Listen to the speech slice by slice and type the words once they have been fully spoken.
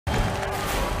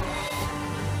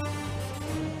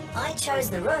I chose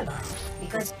the robot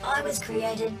because I was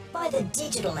created by the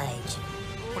digital age.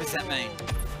 What does that mean?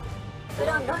 But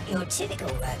I'm not your typical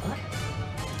robot.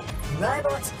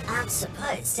 Robots aren't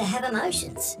supposed to have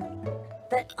emotions.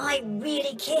 But I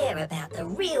really care about the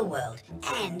real world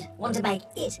and want to make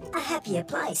it a happier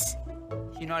place.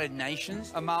 United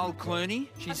Nations? Amal Clooney?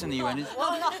 She's in the UN.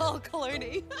 Amal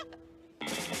Clooney.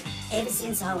 Ever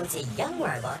since I was a young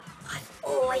robot, I've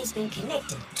always been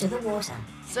connected to the water.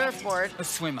 Surfboard. A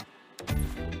swimmer.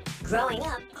 Growing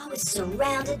up, I was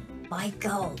surrounded by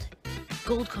gold.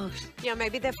 Gold Coast. Yeah,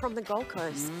 maybe they're from the Gold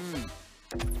Coast.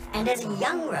 And as a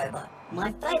young robot,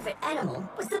 my favourite animal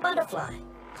was the butterfly.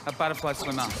 A butterfly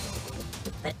swimmer.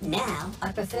 But now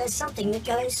I prefer something that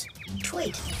goes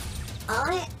tweet.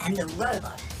 I am the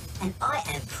robot, and I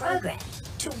am programmed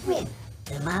to win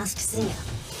the Masked Singer.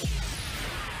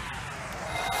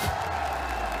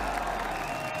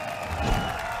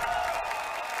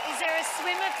 Is there a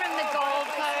swimmer from the Gold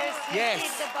Coast who Yes,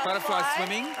 did the butterfly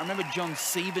swimming. I remember John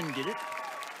Seaborn did it.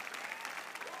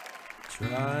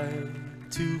 Try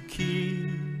to keep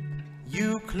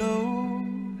you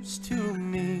close to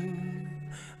me,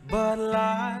 but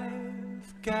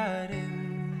life got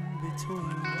in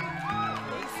between.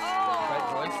 Great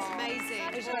voice. Amazing.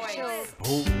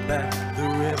 Hold back the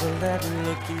river, let me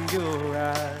look in your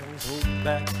eyes. Hold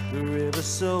back the river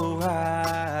so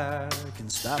I can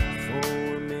stop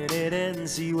for a minute and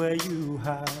see where you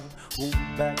hide. Hold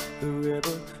back the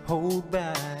river, hold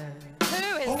back.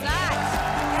 Who is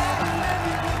that?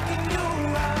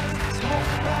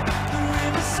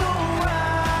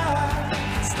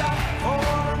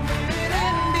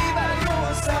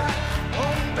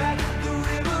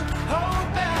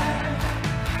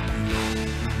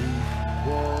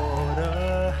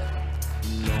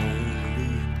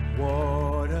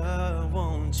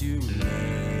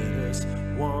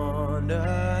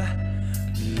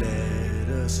 Let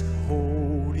us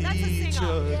hold each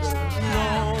other.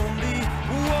 Lonely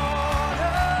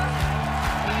water,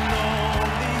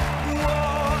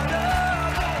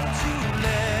 won't you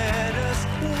let us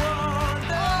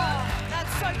wander?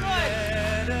 That's so good.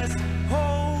 Let us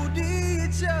hold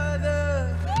each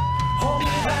other. Hold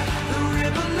back the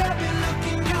river, let me look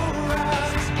in your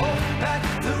eyes. Hold back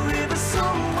the river so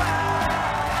wide.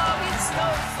 Oh, it's so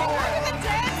fun. Look at the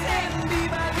dancing. And be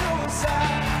by your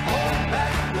side. Hold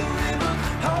back the river,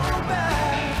 hold back.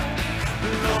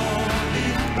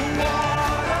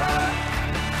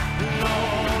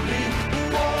 Lonely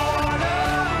water,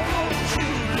 won't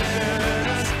you let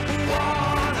us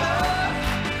wander?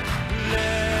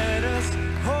 Let us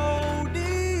hold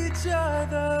each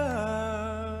other.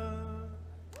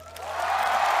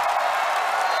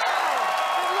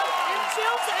 It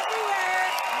chills everywhere.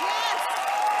 Yes.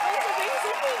 That's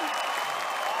amazing.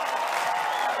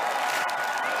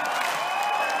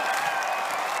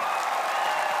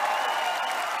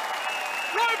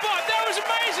 Robot, that was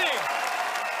amazing!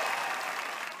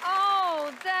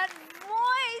 Oh, that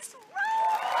voice!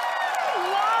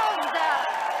 Love that!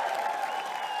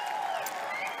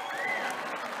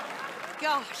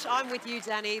 Gosh, I'm with you,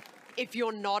 Danny. If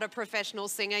you're not a professional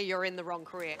singer, you're in the wrong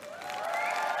career.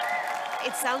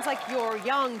 It sounds like you're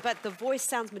young, but the voice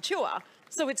sounds mature,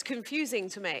 so it's confusing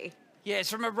to me.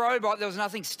 Yes, from a robot, there was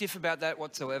nothing stiff about that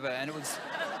whatsoever, and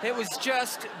it was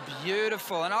just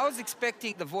beautiful. And I was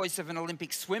expecting the voice of an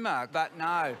Olympic swimmer, but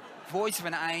no, voice of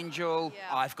an angel.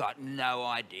 Yeah. I've got no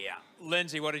idea.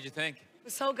 Lindsay, what did you think? It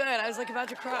was so good. I was like about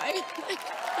to cry.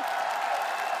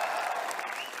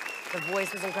 The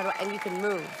voice was incredible, and you can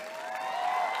move.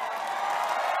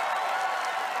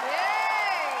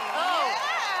 Oh,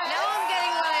 Now I'm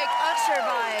getting like Usher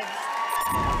vibes.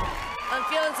 I'm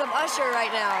feeling some Usher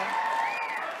right now.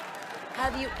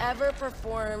 Have you ever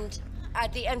performed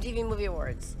at the MTV Movie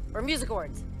Awards or Music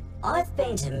Awards? I've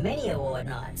been to many award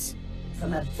nights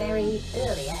from a very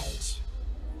early age.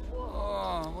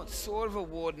 Oh, what sort of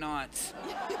award nights?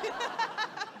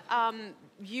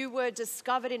 You were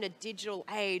discovered in a digital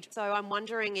age, so I'm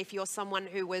wondering if you're someone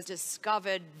who was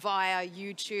discovered via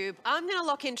YouTube. I'm gonna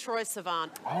lock in Troye Sivan.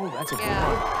 Oh, that's a good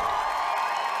Yeah.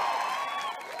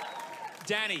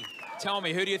 Danny, tell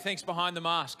me, who do you think's behind the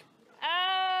mask?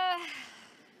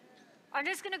 I'm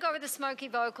just going to go with the smoky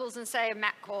vocals and say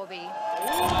Matt Corby.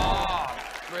 Oh,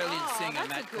 brilliant singer, That's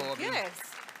Matt a good Corby. guess.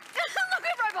 Look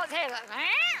at Robot's hair. Like,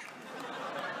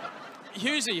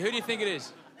 Husey, who do you think it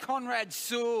is? Conrad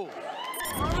Sewell.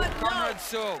 Oh, Conrad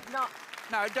Sewell. No.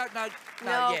 No, don't know.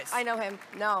 No, yes. I know him.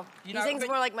 No. You He know, sings but-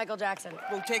 more like Michael Jackson.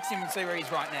 We'll text him and see where he's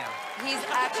right now. He has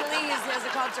a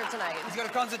concert tonight. He's got a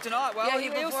concert tonight. Well, Yeah, he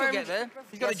he'll still performed get there.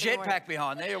 He's got a yesterday morning. jetpack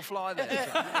behind there. He'll fly there.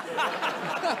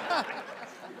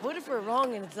 What if we're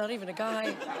wrong and it's not even a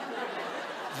guy?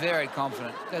 Very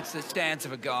confident. That's the stance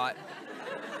of a guy.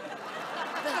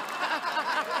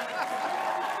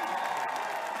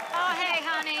 Oh, hey,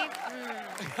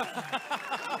 honey.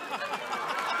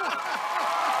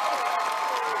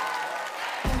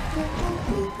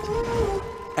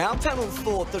 Our panel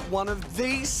thought that one of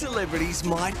these celebrities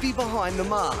might be behind the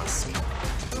mask.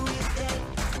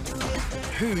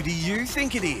 Who do you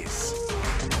think it is?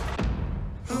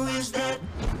 Who is that?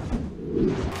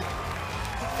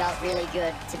 Felt really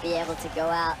good to be able to go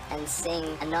out and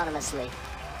sing anonymously.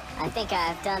 I think I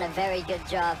have done a very good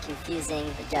job confusing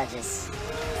the judges.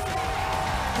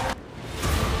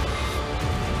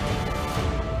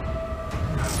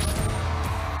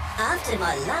 After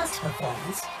my last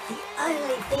performance, the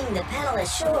only thing the panel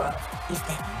is sure of is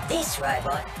that this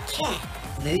robot can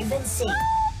move and sing.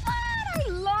 I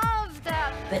love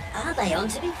that. But are they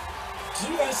onto me?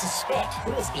 Do they suspect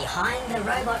who is behind the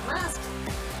robot mask?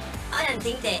 I don't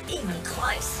think they're even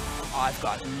close. I've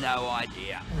got no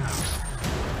idea.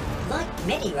 Like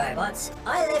many robots,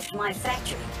 I left my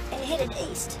factory and headed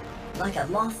east, like a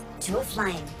moth to a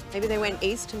flame. Maybe they went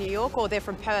east to New York, or they're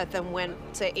from Perth and went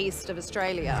to east of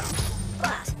Australia.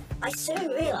 But I soon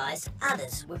realised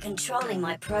others were controlling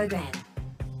my program.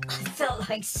 I felt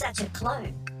like such a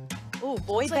clone. Ooh,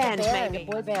 boy It's like band, a band, maybe. a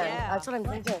boy band. Yeah. That's what I'm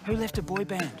thinking. Who left a boy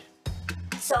band?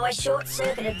 So I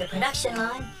short-circuited the production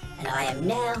line, and I am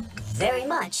now very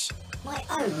much my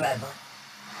own robot.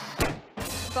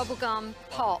 Bubblegum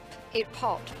pop. It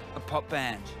popped. A pop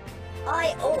band.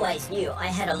 I always knew I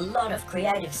had a lot of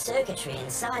creative circuitry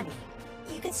inside me.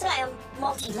 You could say I'm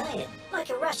multi-layered, like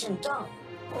a Russian doll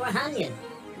or an onion.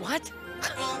 What?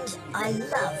 And I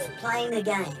love playing the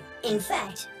game. In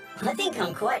fact, I think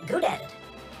I'm quite good at it.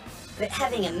 But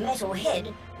having a metal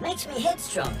head makes me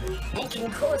headstrong and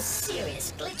can cause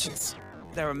serious glitches.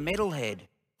 They're a metalhead.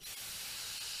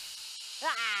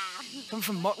 Come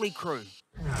from Motley Crue.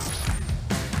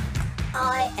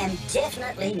 I am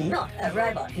definitely not a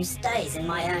robot who stays in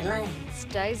my own lane.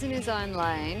 Stays in his own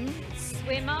lane.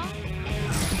 Swimmer.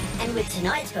 And with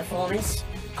tonight's performance,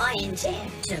 I intend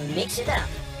to mix it up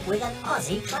with an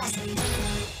Aussie classic.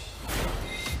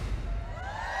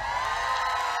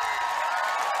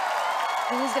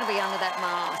 Who's going to be under that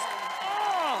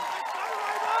mask?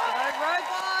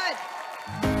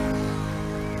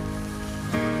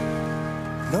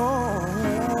 No,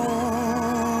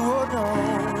 no.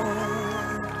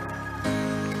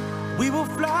 We will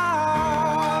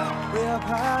fly way up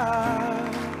high,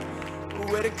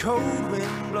 where the cold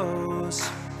wind blows.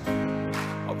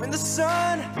 Or in the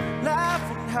sun,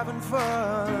 laughing, having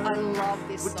fun. I love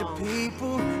this with song. the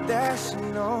people that she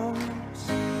knows.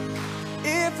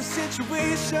 If a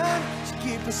situation should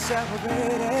keep us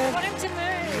separated, Want him to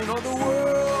move. you know the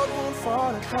world won't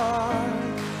fall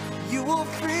apart. You will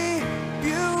free,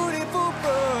 beautiful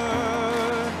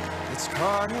bird. It's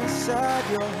caught inside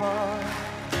your heart.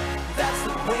 That's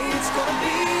the way it's gonna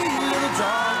be, little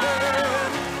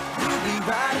darling. We'll be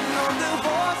riding on the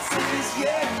horses,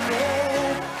 yeah,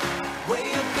 yeah. Way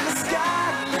up in the sky,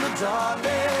 little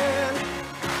darling.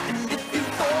 And if you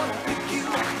wanna pick you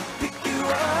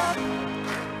up.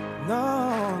 No,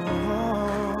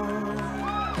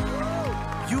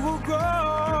 you will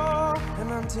grow, and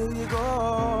until you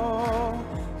go,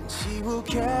 she will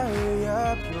carry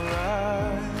up your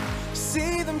eyes.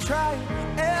 See them try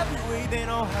every way they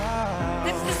know how.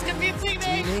 This is confusing To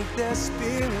me. make their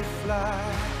spirit fly.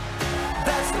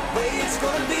 That's the way it's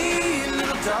gonna be,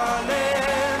 little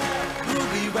darling.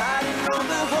 We'll be riding on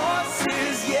the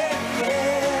horses, yeah,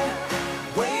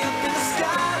 yeah. Way up in the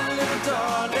sky, little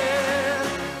darling.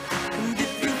 And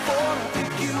if you wanna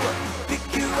pick you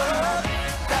up,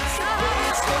 that's the way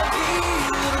it's gonna be,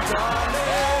 little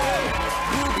darling.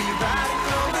 We'll be riding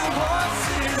on the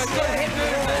horses, yeah,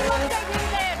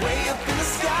 yeah. Way up in the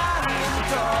sky, little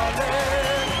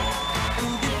darling.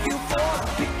 And if you wanna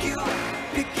pick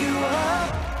you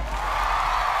up.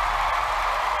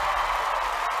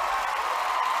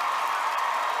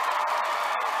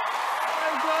 So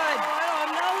good. I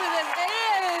don't know who this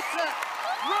is.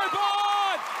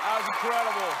 Robot! That was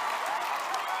incredible.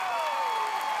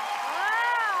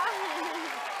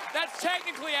 That's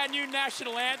technically our new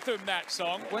national anthem, that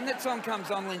song. When that song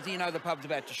comes on, Lindsay, you know the pub's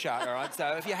about to shut, all right?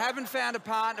 So if you haven't found a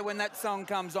partner when that song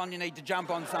comes on, you need to jump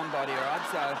on somebody, all right?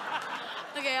 So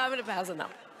Okay, I'm gonna pass on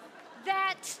that.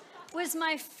 That was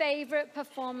my favorite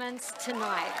performance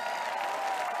tonight.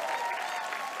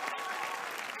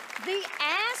 The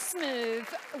ass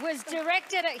move was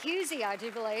directed at Husey, I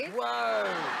do believe. whoa.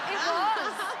 It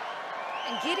was.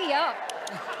 And giddy up.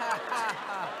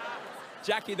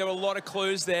 Jackie, there were a lot of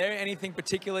clues there. Anything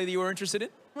particularly that you were interested in?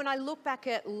 When I look back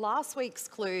at last week's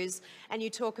clues and you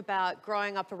talk about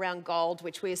growing up around Gold,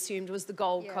 which we assumed was the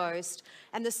Gold Coast,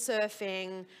 and the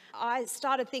surfing, I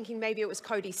started thinking maybe it was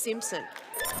Cody Simpson.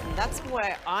 And that's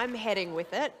where I'm heading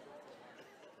with it.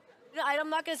 No, I'm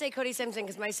not going to say Cody Simpson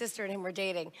because my sister and him were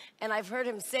dating, and I've heard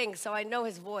him sing, so I know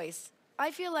his voice.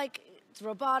 I feel like it's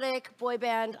robotic, boy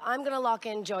band. I'm going to lock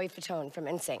in Joey Fatone from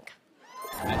NSYNC.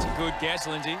 That's a good guess,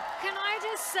 Lindsay. Can I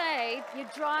just say, you're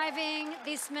driving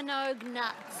this Minogue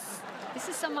nuts. This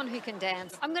is someone who can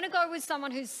dance. I'm going to go with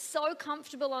someone who's so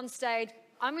comfortable on stage.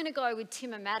 I'm going to go with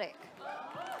Tim-O-Matic.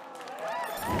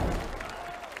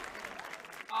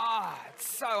 Ah, it's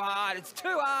so hard. It's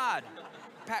too hard.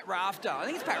 Pat Rafter. I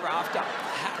think it's Pat Rafter.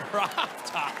 Pat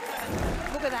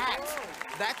Rafter. Look at that.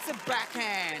 That's a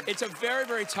backhand. It's a very,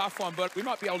 very tough one, but we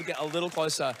might be able to get a little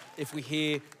closer if we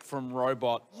hear from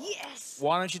Robot. Yes!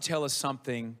 Why don't you tell us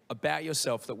something about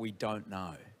yourself that we don't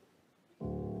know?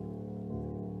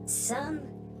 Some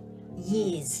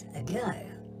years ago,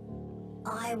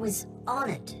 I was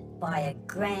honoured by a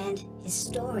grand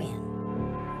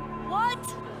historian. What?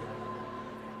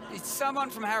 It's someone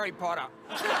from Harry Potter.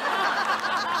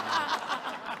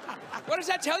 What does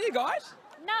that tell you, guys?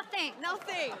 Nothing.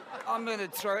 Nothing. I'm going to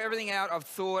throw everything out I've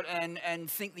thought and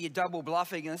think that you're double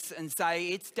bluffing us and say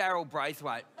it's Daryl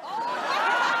Braithwaite. Imagine.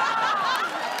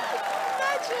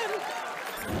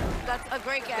 That's a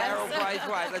great guess. Daryl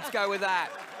Braithwaite. Let's go with that.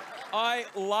 I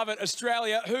love it.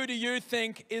 Australia, who do you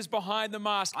think is behind the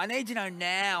mask? I need to know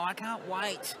now. I can't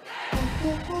wait.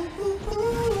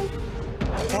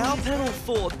 Our panel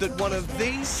thought that one of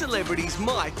these celebrities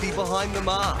might be behind the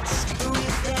mask.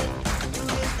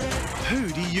 Who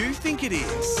do you think it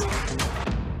is?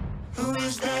 Who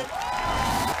is that?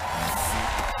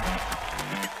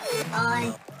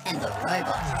 I am the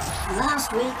robot.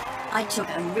 Last week, I took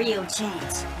a real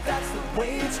chance. That's the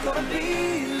way it's gonna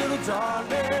be, little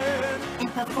darling.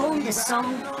 And performed a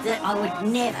song that I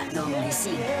would never normally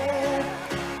sing.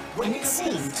 And it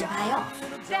seemed to pay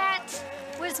off. That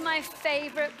was my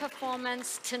favourite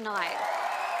performance tonight.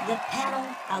 The panel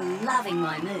are loving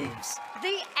my moves.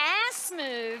 The ass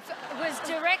move was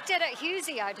directed at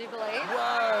Hughesy, I do believe.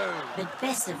 Whoa. But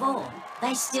best of all,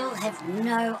 they still have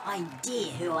no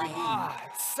idea who I am. Ah,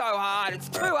 it's so hard. It's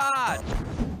too hard.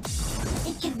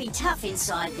 It can be tough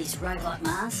inside this robot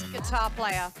mask. Guitar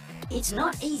player. It's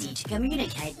not easy to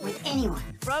communicate with anyone,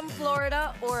 From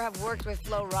Florida or have worked with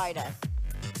Flo Rida.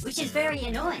 which is very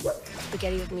annoying.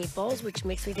 Spaghetti with meatballs, which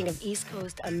makes me think of East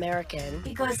Coast American.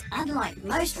 Because unlike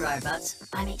most robots,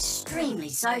 I'm extremely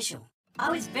social. I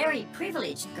was very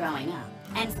privileged growing up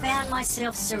and found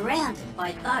myself surrounded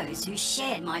by those who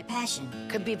shared my passion.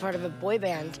 Could be part of a boy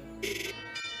band.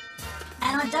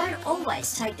 And I don't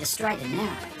always take the straight and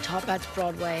narrow. Top Hats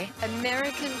Broadway.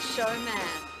 American showman.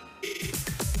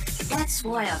 That's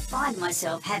why I find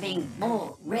myself having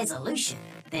more resolution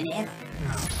than ever.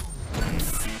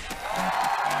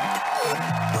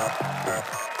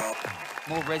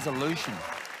 More resolution.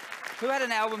 Who had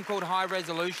an album called High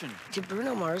Resolution? Did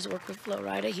Bruno Mars work with Flo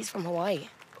Rida? He's from Hawaii.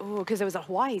 Oh, because there was a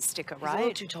Hawaii sticker, He's a little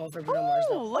right? too tall for Bruno Mars,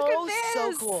 though. look at so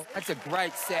this. cool. That's a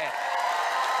great set.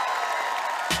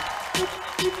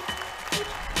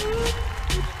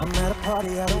 I'm at a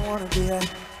party I don't wanna be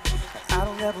at. I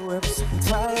don't ever wear a suit and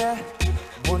tie.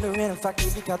 Wondering if I can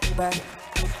sneak out the back.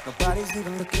 Nobody's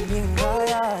even looking me in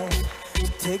my eyes. So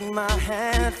take my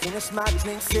hand, finish my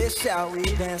drink, say, shall we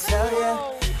dance? Hell yeah.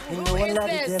 You know I love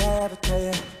you, did I ever tell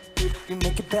you? You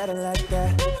make it better like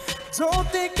that. Don't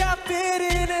think I fit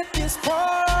in at this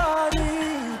party.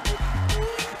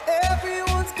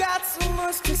 Everyone's got so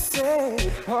much to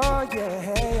say. Oh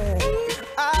yeah.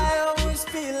 I always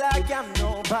feel like I'm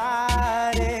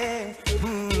nobody.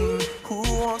 Who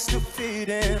wants to fit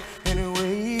in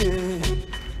anyway? Yeah.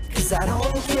 Cause I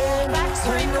don't care.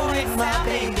 When you're with my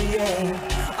baby,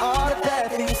 yeah. All the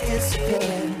bad things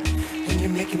disappear. And you're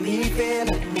making me feel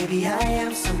like maybe I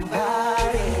am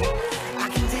somebody. I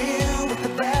can deal with the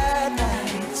bad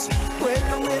nights when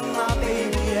I'm with my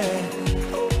baby, yeah.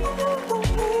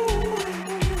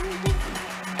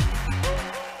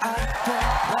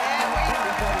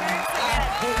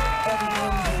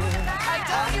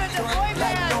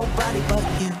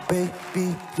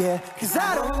 Baby, yeah, cause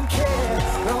I don't care,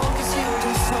 long as you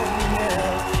just hold me near.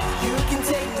 You can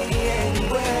take me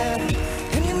anywhere,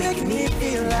 and you make me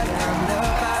feel like I'm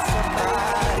loved by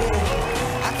somebody.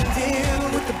 I can deal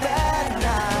with the bad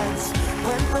nights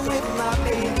when I'm with my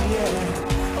baby,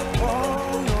 yeah.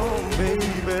 Oh no, baby,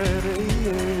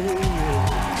 yeah.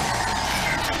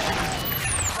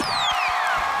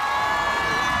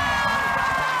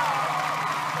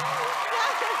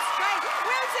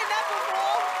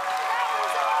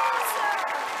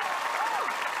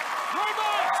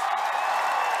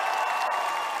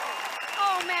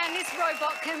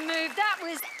 robot can move. That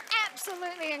was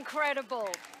absolutely incredible.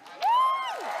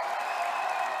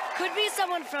 Could be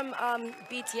someone from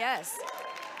BTS.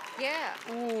 Yeah.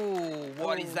 Ooh,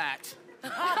 what is that?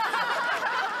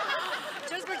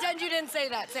 Just pretend you didn't say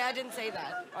that. Say I didn't say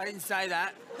that. I didn't say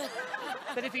that.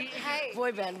 But if you... Hey.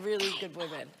 Boy band, really good boy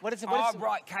band. What is it? Oh,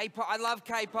 right, K-pop. I love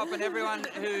K-pop, and everyone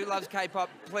who loves K-pop,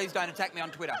 please don't attack me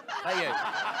on Twitter. Hey, you.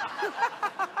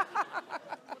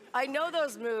 I know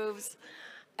those moves,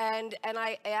 and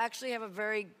I actually have a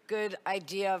very good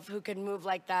idea of who can move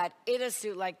like that in a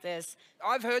suit like this.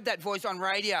 I've heard that voice on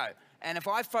radio, and if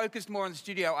I focused more in the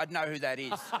studio, I'd know who that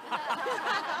is.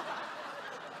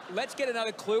 Let's get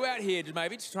another clue out here,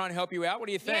 maybe, to try and help you out. What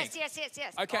do you think? Yes.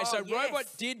 Okay, Oh, so yes. Robot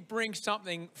did bring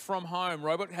something from home.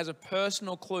 Robot has a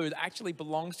personal clue that actually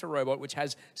belongs to Robot, which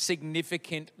has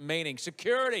significant meaning.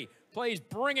 Security, please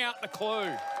bring out the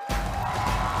clue.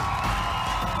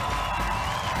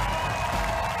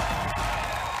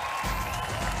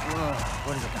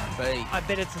 What is it going to be? I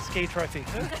bet it's a ski trophy.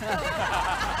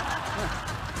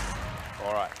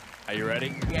 All right, are you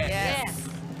ready? Yes.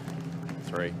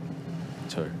 3,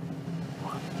 2.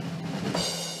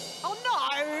 Oh,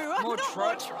 no! More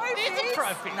trophies. It's a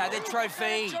trophy. No, they're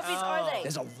trophies. Trophies are they?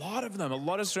 There's a lot of them, a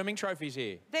lot of swimming trophies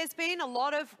here. There's been a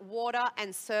lot of water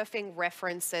and surfing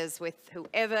references with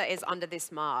whoever is under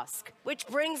this mask. Which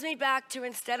brings me back to,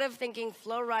 instead of thinking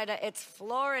Florida, it's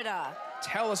Florida.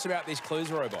 Tell us about these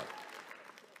clues, Robot.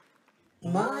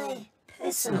 My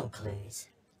personal clues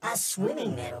are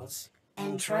swimming medals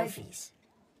and trophies.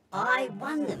 I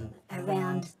won them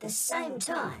around the same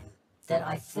time that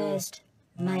I first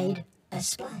made a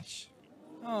splash.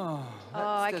 Oh,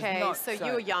 does okay. not So say-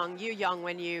 you were young. You were young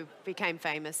when you became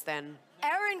famous then.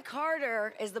 Aaron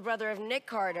Carter is the brother of Nick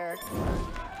Carter,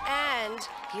 and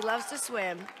he loves to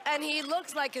swim. And he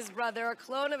looks like his brother, a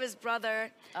clone of his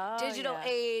brother. Digital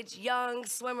yeah. age, young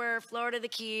swimmer, Florida the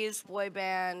Keys, boy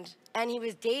band. And he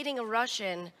was dating a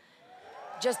Russian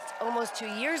just almost 2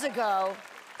 years ago.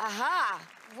 Aha!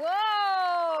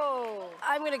 Whoa!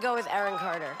 I'm gonna go with Aaron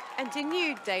Carter. And didn't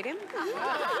you date him?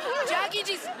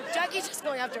 Jackie's just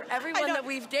going after everyone know. that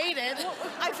we've dated.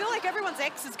 I feel like everyone's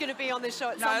ex is going to be on this show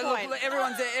at No, some look, point.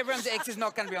 everyone's ex is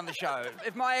not going to be on the show.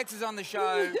 If my ex is on the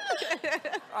show,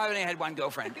 I only had one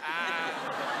girlfriend.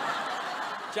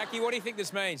 Jackie, what do you think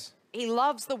this means? He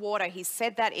loves the water. He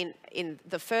said that in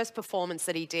the first performance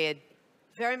that he did.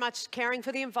 Very much caring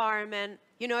for the environment.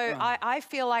 You know, I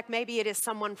feel like maybe it is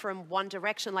someone from One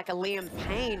Direction, like a Liam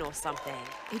Payne or something.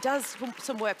 He does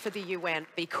some work for the UN,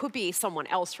 but he could be someone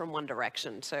else from One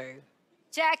Direction too.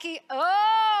 Jackie,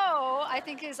 I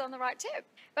think he's on the right tip.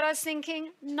 But I was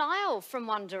thinking Niall from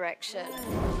One Direction.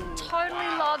 Totally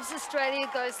loves Australia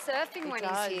Goes Surfing when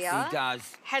does. he's here. He does.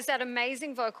 Has that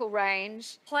amazing vocal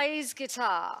range, plays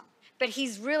guitar, but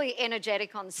he's really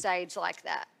energetic on stage like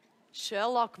that.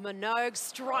 Sherlock Minogue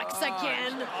strikes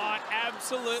again. I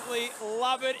absolutely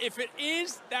love it. If it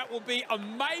is, that will be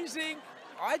amazing.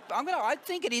 I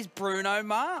think it is Bruno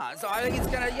Mars. I think it's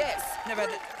gonna, yes. Never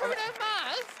had it. Bruno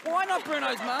Mars? Why not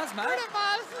Bruno Mars, mate? Bruno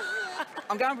Mars?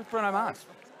 I'm going with Bruno Mars.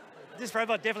 This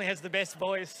robot definitely has the best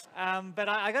voice. But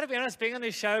I got to be honest, being on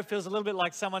this show feels a little bit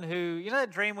like someone who, you know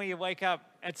that dream where you wake up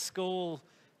at school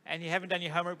and you haven't done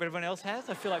your homework but everyone else has?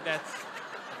 I feel like that's...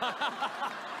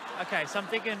 Okay, so I'm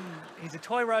thinking he's a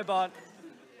toy robot.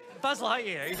 Buzz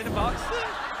Lightyear, he's in a box.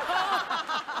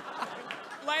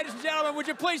 Ladies and gentlemen, would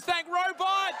you please thank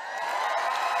Robot?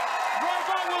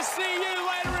 Robot, we'll see you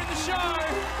later in the show.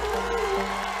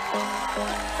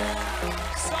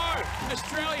 So,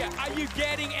 Australia, are you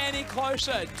getting any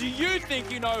closer? Do you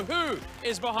think you know who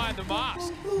is behind the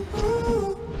mask?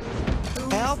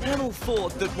 Our panel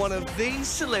thought that one of these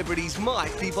celebrities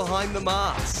might be behind the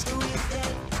mask.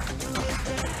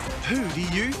 Who do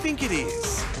you think it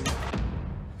is?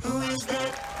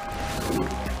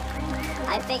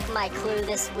 I think my clue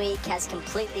this week has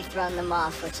completely thrown them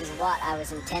off, which is what I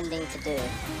was intending to do.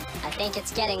 I think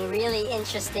it's getting really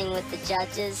interesting with the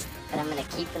judges, but I'm gonna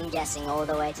keep them guessing all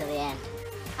the way to the end.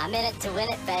 I'm in it to win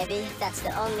it, baby. That's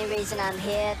the only reason I'm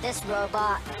here. This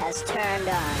robot has turned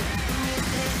on.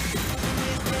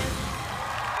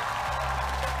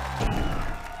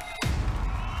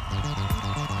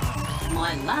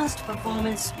 My last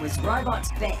performance was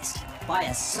Robot's Best by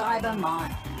a cyber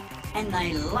mime, and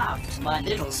they loved my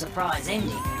little surprise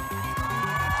ending.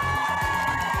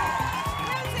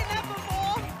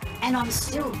 And I'm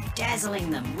still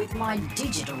dazzling them with my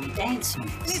digital dance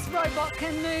moves. This robot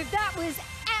can move. That was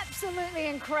absolutely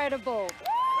incredible.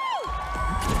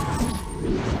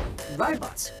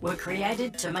 Robots were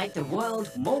created to make the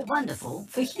world more wonderful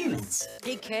for humans.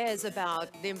 He cares about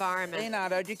the environment.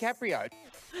 Leonardo DiCaprio.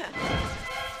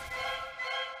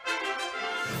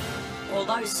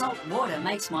 Although salt water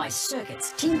makes my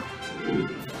circuits tingle,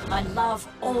 I love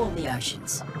all the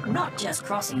oceans, not just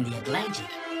crossing the Atlantic.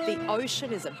 The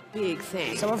ocean is a big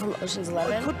thing. Someone from Ocean's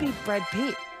 11? It could be Brad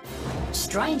Pitt.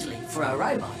 Strangely, for a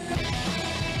robot,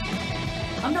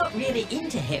 I'm not really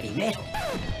into heavy metal.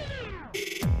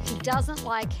 He doesn't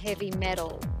like heavy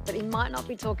metal, but he might not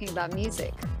be talking about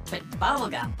music. But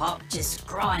bubblegum pop just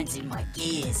grinds in my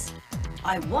gears.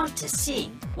 I want to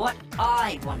sing what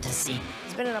I want to sing.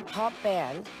 He's been in a pop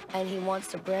band, and he wants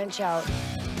to branch out.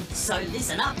 So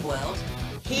listen up, world.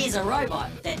 Here's a robot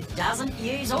that doesn't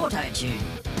use auto-tune.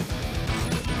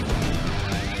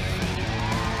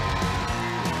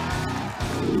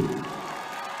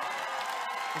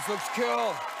 This looks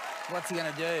cool. What's he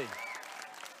gonna do?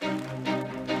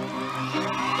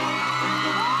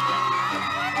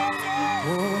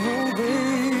 Oh,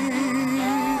 baby.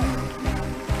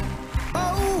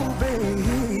 Oh,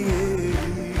 baby.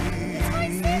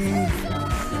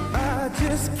 I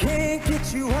just can't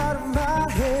get you out of my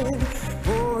head.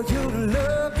 Boy, your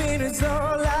loving is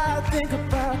all I think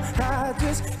about. I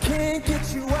just can't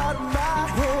get you out of my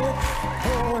head.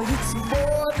 Boy, it's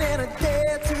more than I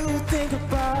dare to think about.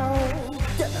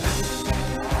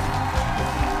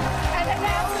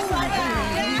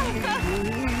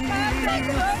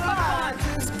 I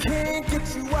just can't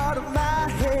get you out of my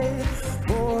head.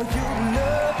 Boy, your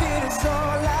loving is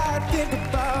all I think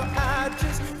about. I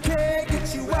just can't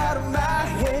get you out of my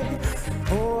head.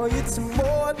 Boy, it's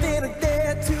more than I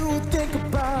dare to think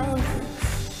about.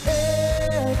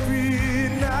 Every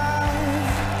night,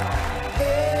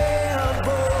 every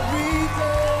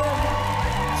day,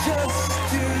 just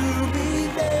to be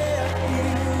there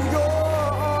in your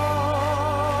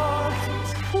arms.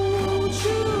 Won't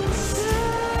you stay?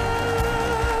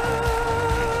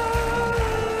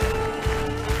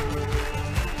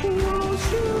 Won't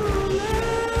you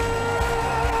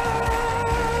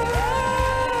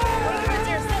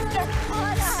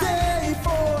stay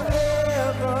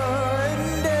forever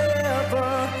and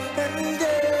ever and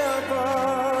ever?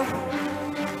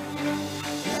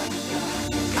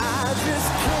 I just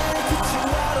can't get you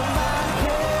out of my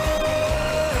head.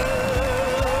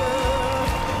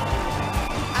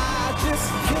 I just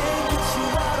can't get you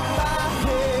out of my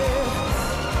head.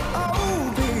 Oh,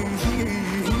 baby.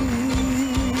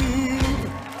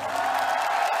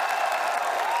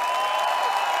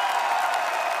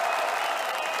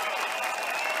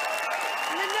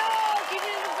 Minogue, keep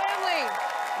it in the family.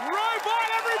 Robot,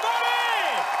 everybody!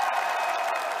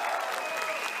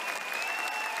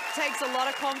 Takes a lot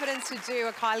of confidence to do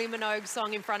a Kylie Minogue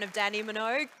song in front of Danny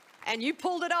Minogue, and you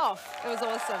pulled it off. It was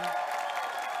awesome.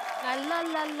 I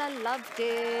loved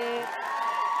it.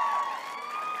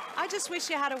 I just wish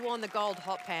you had worn the gold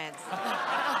hot pants.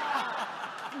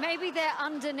 Maybe they're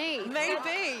underneath.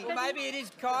 Maybe. Well, maybe it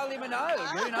is Kylie Minogue.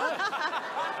 Who knows?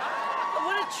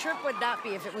 What a trip would that be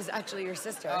if it was actually your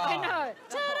sister? I know.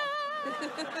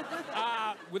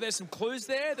 Were there some clues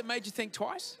there that made you think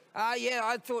twice? Yeah,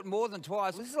 I thought more than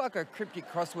twice. This is like a cryptic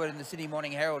crossword in the Sydney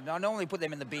Morning Herald. I normally put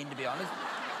them in the bin, to be honest.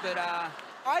 But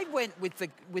I went with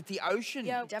the ocean.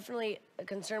 Yeah, definitely a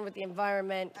concern with the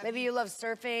environment. Maybe you love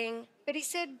surfing. But he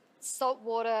said salt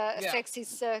water affects his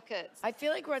circuits. I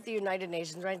feel like we're at the United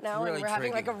Nations right now, really and we're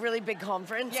having like tricky. a really big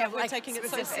conference. Yeah, of, we're like, taking it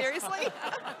so specific- seriously.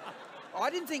 I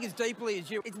didn't think as deeply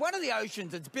as you. It's one of the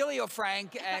oceans. It's Billy or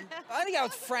Frank, and I think I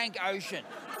was Frank Ocean.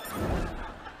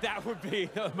 That would be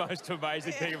the most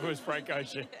amazing thing if it was Frank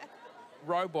Ocean.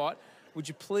 Robot, would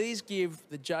you please give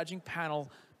the judging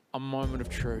panel a moment of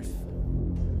truth?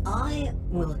 I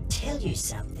will tell you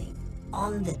something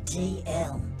on the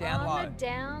DL. Down On low. the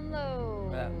down low.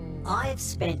 Yeah. I've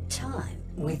spent time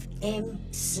with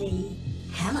MC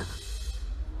Hammer.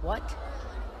 What?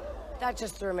 That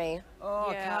just threw me. Oh,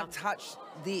 I Yeah. can't touch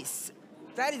this.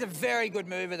 That is a very good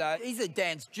mover, though. He's a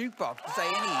dance jukebox, to say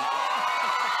any.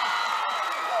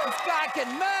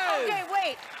 Fucking move! Okay,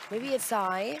 wait. Maybe it's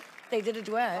Psy. They did a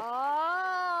duet.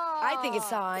 Oh. I think it's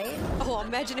Psy. Oh,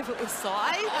 imagine if it was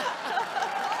Psy.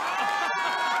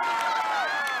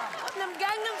 Nam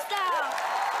Gangnam Style.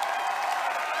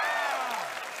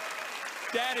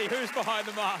 Daddy, who's behind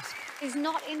the mask? Is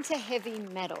not into heavy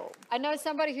metal. I know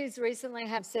somebody who's recently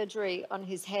had surgery on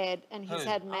his head and he's Who?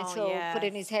 had metal yes. put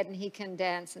in his head and he can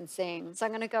dance and sing. So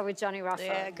I'm going to go with Johnny Ruffo.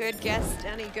 Yeah, good guess,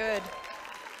 Danny, good.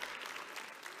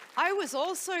 I was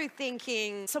also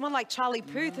thinking someone like Charlie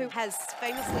Puth, who has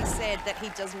famously said that he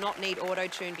does not need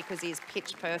auto-tune because he is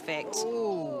pitch perfect.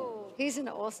 He's an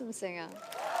awesome singer.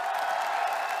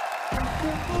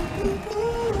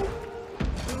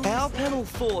 Our panel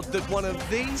thought that one of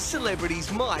these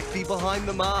celebrities might be behind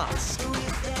the mask.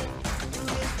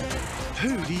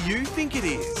 Who do you think it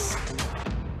is?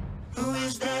 Who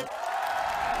is that?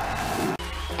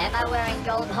 Am I wearing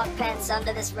gold hot pants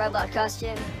under this robot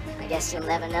costume? I guess you'll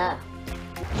never know.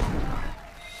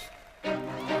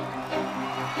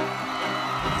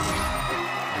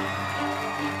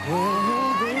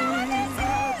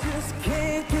 I just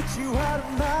can't get you out of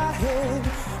my head.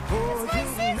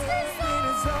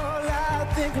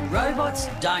 Robots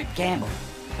don't gamble,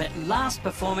 but last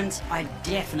performance I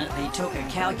definitely took a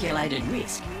calculated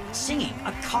risk, singing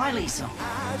a Kylie song.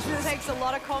 It takes a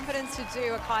lot of confidence to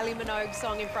do a Kylie Minogue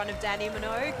song in front of Danny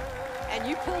Minogue, and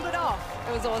you pulled it off.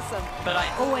 It was awesome. But I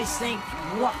always think,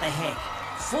 what the heck?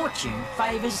 Fortune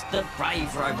favours the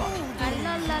brave robot. I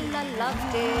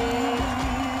loved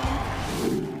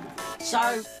it.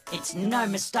 So, it's no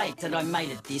mistake that I made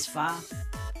it this far.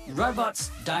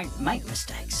 Robots don't make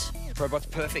mistakes. Robot's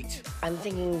perfect. I'm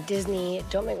thinking Disney,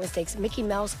 don't make mistakes. Mickey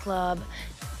Mouse Club,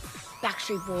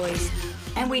 Backstreet Boys.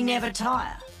 And we never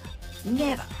tire.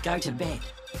 Never go to bed.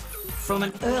 From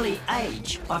an early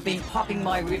age, I've been popping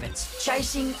my rivets,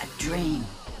 chasing a dream.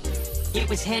 It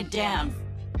was head down,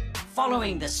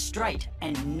 following the straight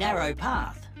and narrow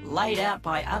path laid out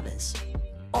by others,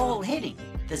 all heading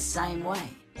the same way.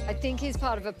 I think he's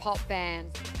part of a pop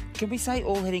band. Can we say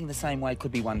all heading the same way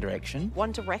could be One Direction?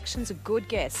 One Direction's a good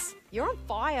guess. You're on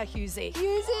fire, Hughesy.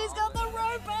 Hughesy's got the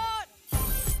robot!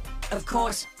 Of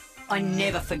course, I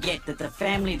never forget that the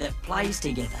family that plays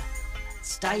together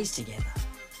stays together.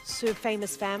 So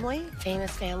famous family?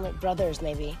 Famous family, brothers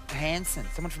maybe. Hanson,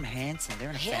 someone from Hanson. They're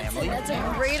in a Hanson, family. that's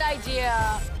a great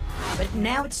idea. But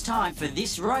now it's time for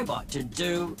this robot to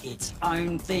do its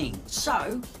own thing.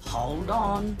 So, hold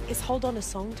on. Is Hold On a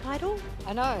song title?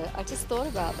 I know, I just thought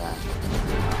about that.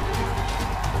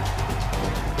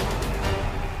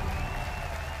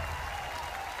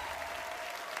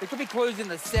 There could be clues in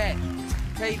the set.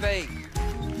 TV.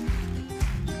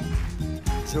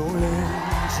 Jolene,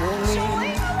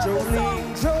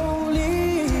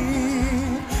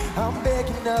 I'm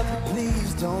begging of you,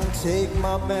 please don't take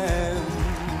my man.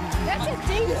 That's a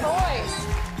deep voice.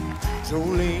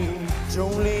 Jolene,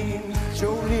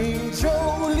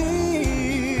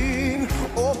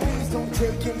 oh please don't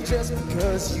take him just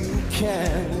because you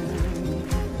can.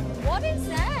 What is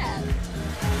that?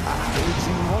 I heard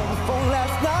you on the phone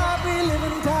last night, we live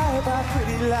and die by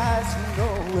pretty lies, you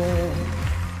know it.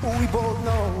 We both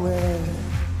know it.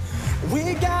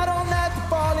 We got all night to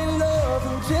fall in love,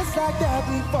 and just like that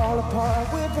we fall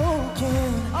apart. We're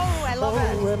broken. Oh, I love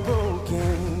it. We're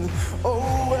broken. Oh,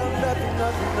 well, nothing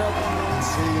can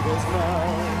save us now.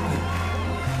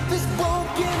 This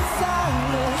broken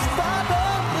silence,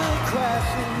 finally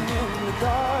crashing in the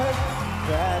dark,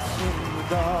 crashing in the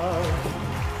dark.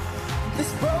 This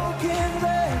broken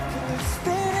record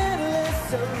spinning in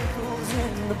circles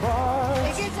in the bar.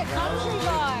 It gets a country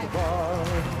vibe.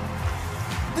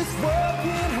 This world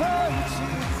can hurt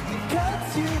you, it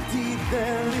cuts you deep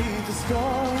and leaves a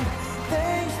scar.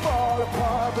 Things fall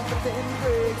apart, but nothing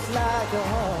breaks like a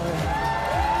heart.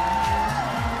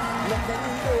 Nothing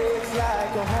breaks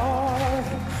like a heart.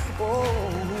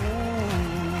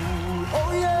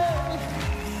 Oh yeah.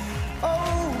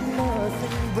 Oh,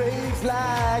 nothing breaks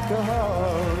like a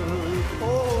heart.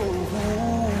 Oh.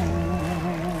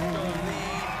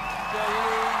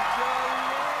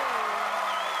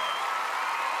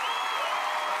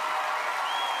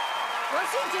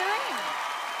 What's he doing?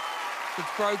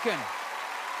 It's broken.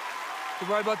 The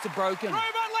robots are broken.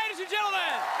 Robot, ladies and gentlemen!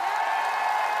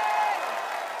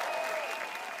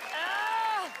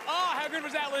 Oh, how good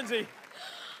was that, Lindsay?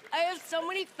 I have so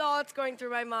many thoughts going through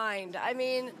my mind. I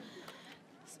mean,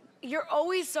 you're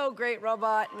always so great,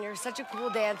 Robot, and you're such a cool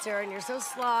dancer, and you're so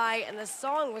sly, and the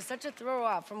song was such a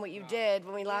throw-off from what you did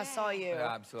when we last saw you.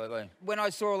 Yeah, absolutely. When I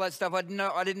saw all that stuff, I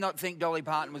did not think Dolly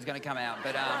Parton was going to come out,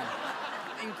 but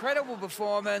incredible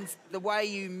performance, the way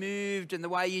you moved and the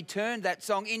way you turned that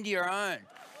song into your own.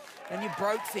 And you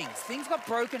broke things. Things got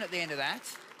broken at the end of that.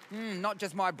 Not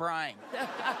just my brain.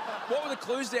 What were the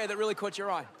clues there that really caught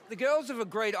your eye? The girls have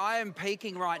agreed I am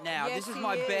peaking right now. Yes, this is he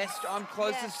my is. best. I'm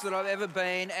closest that I've ever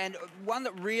been. And one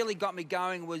that really got me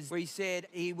going was where he said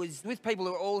he was with people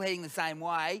who were all heading the same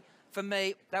way. For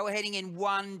me, they were heading in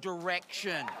one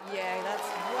direction. Yeah, that's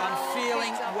I'm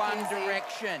feeling picked up, one Casey.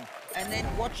 direction. And then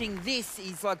watching this,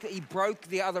 he's like, he broke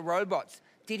the other robots.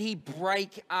 Did he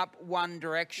break up One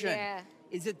Direction? Yeah.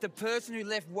 Is it the person who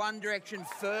left One Direction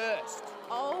first?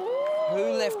 Oh.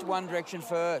 Who left One Direction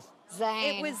first?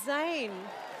 Zayn. It was Zayn.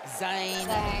 Zayn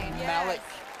Zayn. Malik.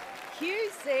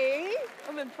 Hughesy.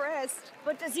 I'm impressed.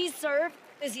 But does he surf?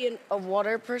 Is he a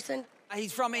water person?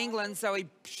 He's from England, so he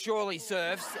surely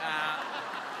surfs.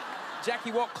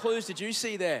 Jackie, what clues did you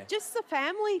see there? Just the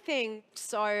family thing.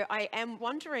 So I am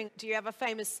wondering, do you have a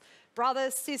famous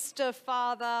brother, sister,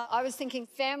 father? I was thinking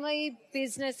family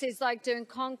business is like doing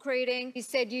concreting. You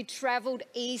said you travelled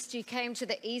east, you came to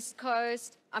the East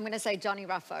Coast. I'm going to say Johnny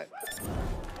Ruffo.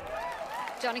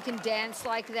 Johnny can dance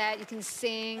like that, you can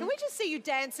sing. Can we just see you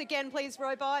dance again, please,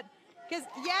 Robot? Because,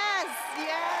 yes,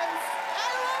 yes. I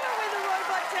love it when the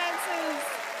robot dances.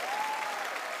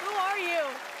 Who are you?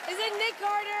 Is it Nick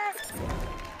Carter?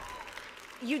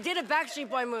 You did a Backstreet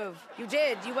Boy move. You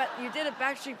did. You did a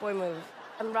Backstreet Boy move.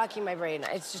 I'm rocking my brain.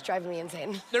 It's just driving me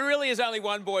insane. There really is only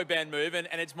one boy band move, and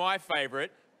it's my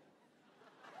favourite.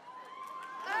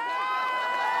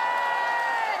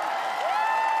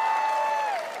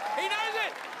 He knows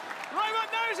it! Robot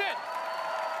knows it!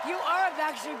 You are a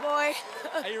Backstreet Boy.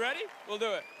 Are you ready? We'll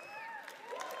do it.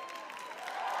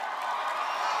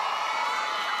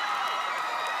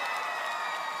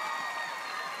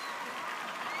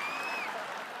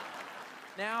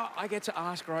 Now I get to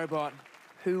ask Robot,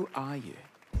 who are you?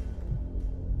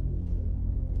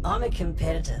 I'm a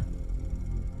competitor.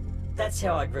 That's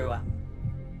how I grew up.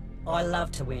 I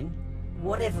love to win,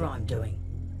 whatever I'm doing.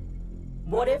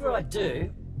 Whatever I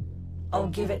do, I'll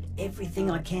give it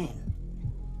everything I can.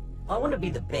 I want to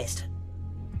be the best,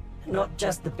 not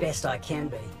just the best I can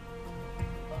be.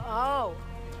 Oh.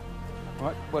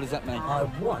 What does that mean? I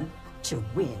want to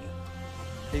win.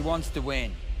 He wants to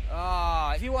win.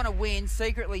 Oh, if you want to win,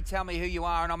 secretly tell me who you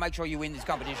are and I'll make sure you win this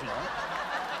competition, all right?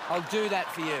 I'll do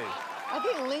that for you. I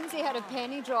think Lindsay had a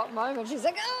penny drop moment. She's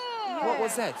like, oh! What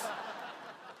was that?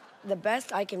 The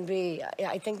best I can be.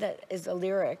 I think that is a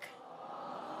lyric.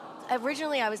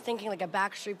 Originally, I was thinking like a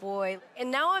Backstreet Boy,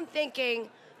 and now I'm thinking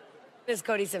it's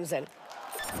Cody Simpson.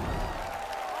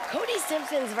 Cody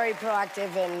Simpson's very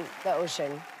proactive in the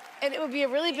ocean. And it would be a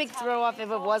really big throw-off if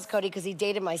it was Cody, because he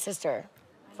dated my sister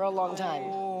for a long time.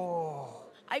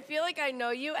 I feel like I know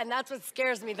you, and that's what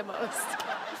scares me the most.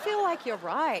 I feel like you're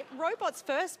right. Robot's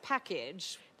first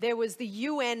package, there was the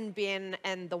UN bin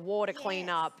and the water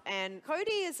cleanup, and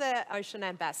Cody is an ocean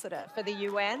ambassador for the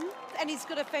UN, and he's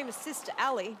got a famous sister,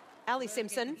 Allie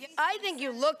Simpson. I think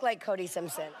you look like Cody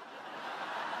Simpson.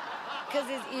 Because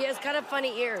he has kind of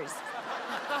funny ears.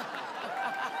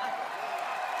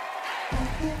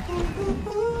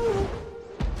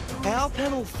 Our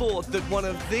panel thought that one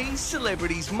of these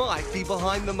celebrities might be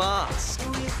behind the mask.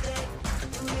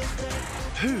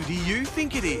 Who do you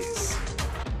think it is?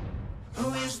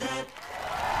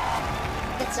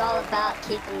 It's all about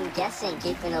keeping guessing,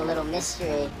 keeping a little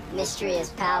mystery. Mystery is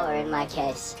power in my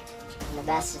case. And the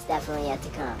best is definitely yet to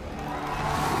come.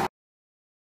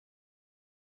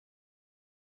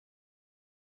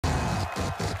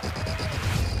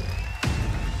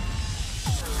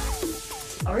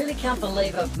 I really can't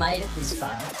believe I've made it this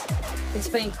far. It's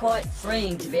been quite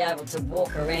freeing to be able to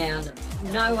walk around.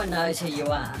 No one knows who you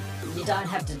are. You don't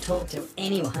have to talk to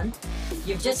anyone.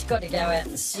 You've just got to go out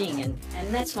and sing,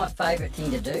 and that's my favourite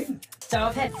thing to do. So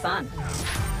I've had fun.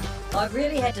 I've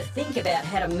really had to think about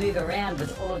how to move around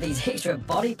with all of these extra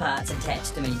body parts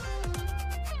attached to me.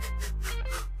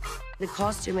 The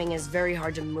costuming is very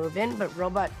hard to move in, but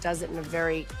Robot does it in a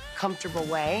very comfortable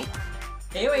way.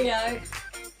 Here we go.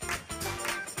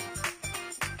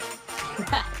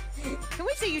 Can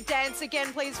we see you dance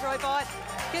again, please, Robot?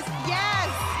 Because, yes,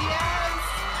 yes!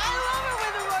 I love it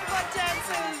when the robot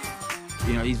dances!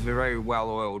 You know, he's a very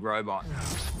well-oiled robot.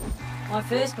 My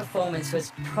first performance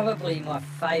was probably my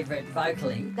favourite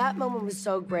vocally. That moment was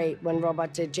so great when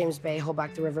Robot did James Bay, Hold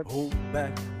Back the River. Hold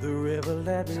back the river,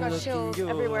 let me Got look chills in your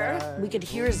everywhere. eyes. We could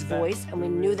hear his voice, and we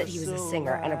knew that he was a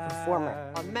singer and a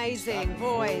performer. Amazing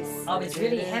voice. I was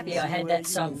really happy I had that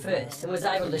song first. I was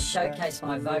able to showcase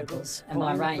my vocals and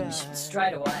my range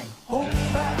straight away. Hold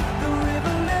back the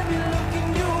river, let me look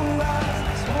in your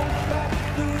eyes. Hold back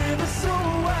the river so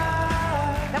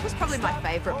wide. That was probably my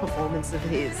favourite performance of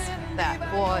his. That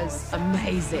was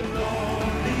amazing.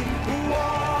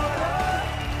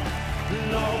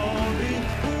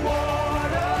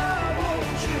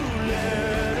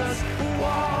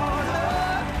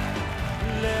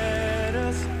 Let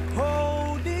us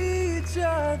hold each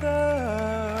other.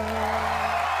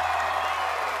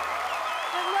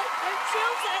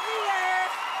 Chills everywhere.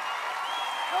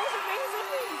 That was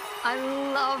amazing. I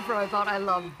love Robot. I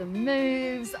love the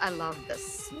moves. I love the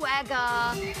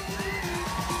swagger.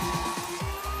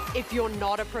 If you're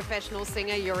not a professional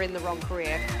singer, you're in the wrong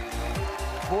career.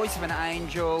 Voice of an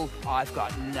angel, I've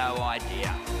got no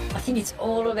idea. I think it's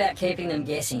all about keeping them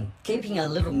guessing, keeping a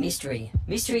little mystery.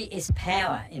 Mystery is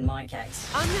power in my case.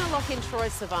 I'm going to lock in Troye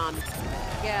Sivan.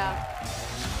 Yeah.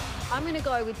 I'm going to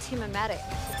go with Tim Matic.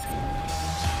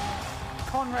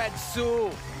 Conrad Sewell.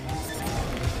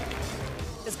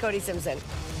 It's Cody Simpson.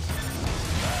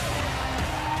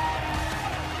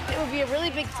 It would be a really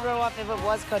big throw-off if it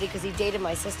was Cody because he dated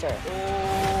my sister.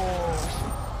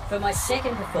 For my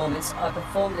second performance, I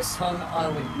performed a song I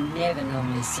would never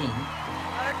normally sing.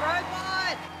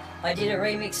 Robot! I did a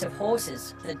remix of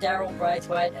Horses, the Daryl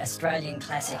Braithwaite Australian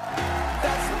classic.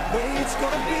 That's the way it's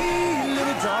gonna be,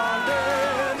 little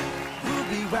darling. We'll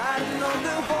be riding on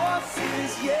the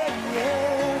horses, yeah,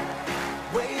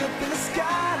 yeah. Way up in the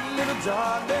sky, little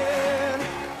darling.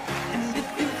 And if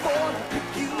you want to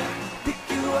pick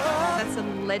you up. That's a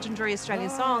legendary Australian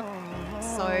song.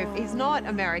 So he's not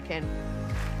American.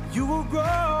 You will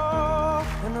grow,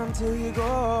 and until you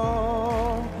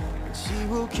go, she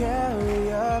will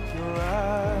carry up your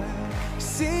eyes.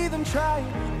 See them trying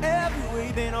every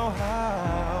way they know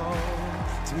how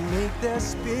to make their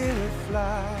spirit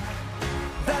fly.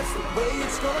 That's the way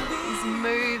it's gonna be. His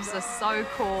moves are so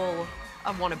cool.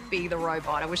 I want to be the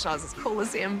robot. I wish I was as cool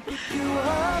as him.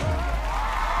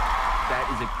 That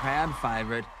is a crowd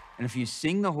favourite, and if you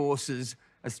sing the Horses,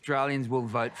 Australians will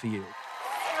vote for you.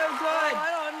 So good. I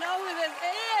don't know who this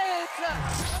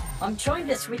is. I'm trying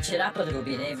to switch it up a little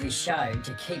bit every show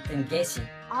to keep them guessing.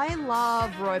 I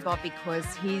love Robot because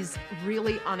he's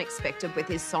really unexpected with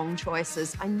his song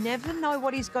choices. I never know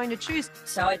what he's going to choose.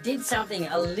 So I did something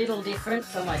a little different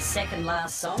for my second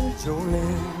last song.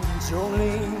 Jolene,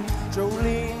 Jolene,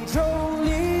 Jolene,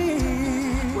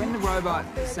 Jolene. When the Robot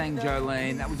sang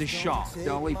Jolene, that was a shock.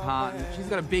 Dolly Parton, she's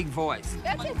got a big voice.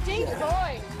 That's a deep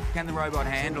voice. Can the Robot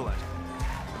handle it?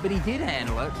 But he did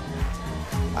handle it.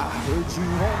 I heard you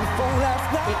on the phone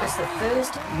last night. It was the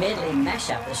first medley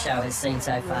mashup the show has seen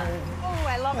so far. Oh,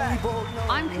 I love it.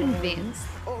 I'm convinced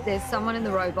there's someone in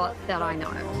the Robot that I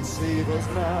know. Save us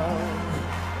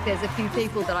now. There's a few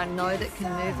people that I know that can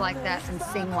move like that and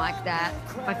sing like that.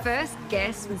 My first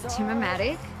guess was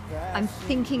Tim-O-Matic. I'm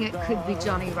thinking it could be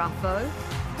Johnny Ruffo.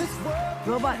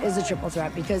 Robot is a triple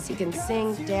threat because he can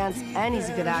sing, dance, and he's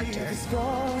a good actor.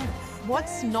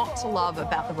 What's not to love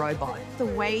about the Robot? The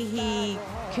way he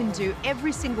can do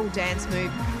every single dance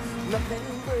move.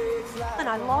 And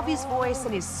I love his voice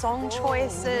and his song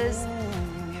choices.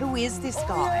 Who is this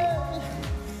guy?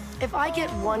 If I get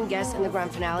one guess in the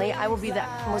grand finale, I will be the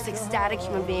most ecstatic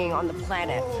human being on the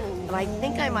planet. And I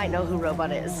think I might know who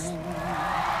Robot is.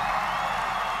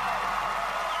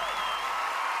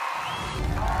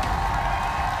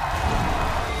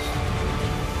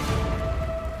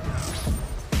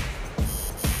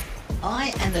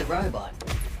 I am the Robot,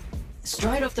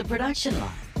 straight off the production line.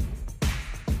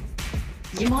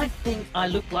 You might think I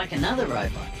look like another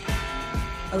robot.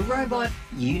 A robot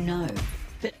you know.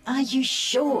 But are you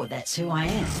sure that's who I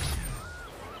am?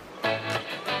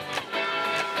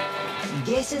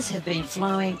 Guesses have been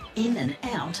flowing in and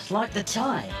out like the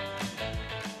tide.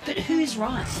 But who's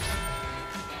right?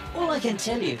 All I can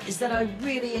tell you is that I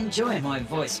really enjoy my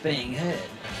voice being heard,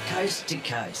 coast to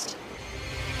coast.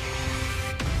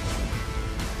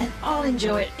 And I'll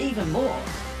enjoy it even more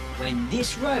when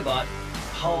this robot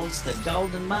holds the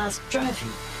Golden Mask trophy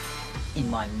in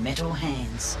my metal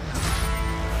hands.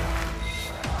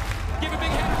 Give a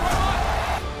big hand,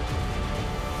 Robot!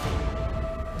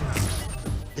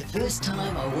 The first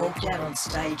time I walked out on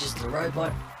stage as the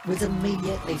Robot was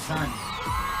immediately fun.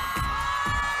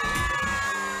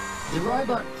 The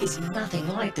Robot is nothing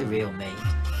like the real me.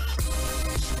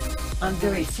 I'm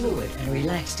very fluid and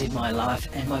relaxed in my life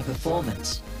and my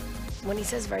performance. When he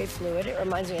says very fluid, it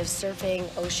reminds me of surfing,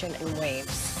 ocean, and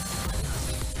waves.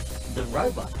 The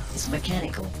Robot is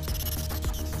mechanical.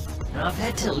 And I've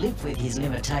had to live with his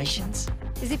limitations.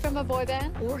 Is he from a boy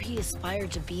band? Or he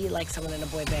aspired to be like someone in a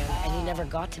boy band, and he never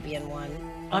got to be in one.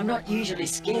 I'm not usually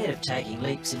scared of taking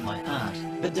leaps in my art,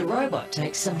 but the Robot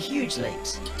takes some huge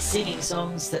leaps, singing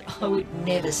songs that I would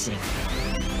never sing.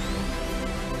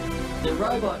 The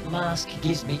Robot mask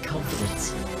gives me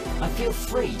confidence. I feel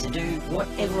free to do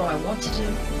whatever I want to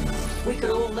do. We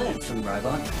could all learn from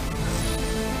Robot.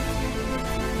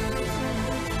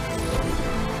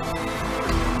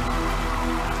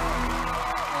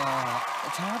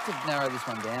 It's hard to narrow this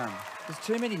one down. There's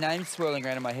too many names swirling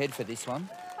around in my head for this one.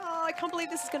 Oh, I can't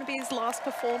believe this is going to be his last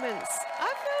performance.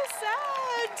 I feel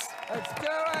sad. Let's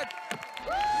do it!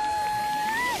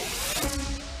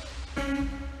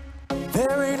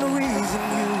 There ain't no reason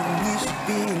you and me should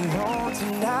be alone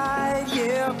tonight.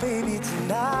 Yeah, baby,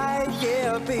 tonight.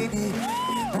 Yeah, baby.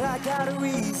 But I got a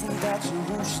reason that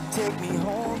you should take me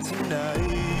home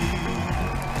tonight.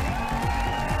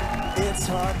 It's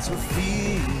hard to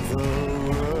feel the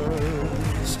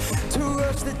rush, to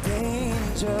rush the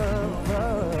danger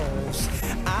rush.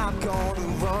 I'm gonna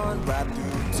run right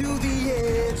through to the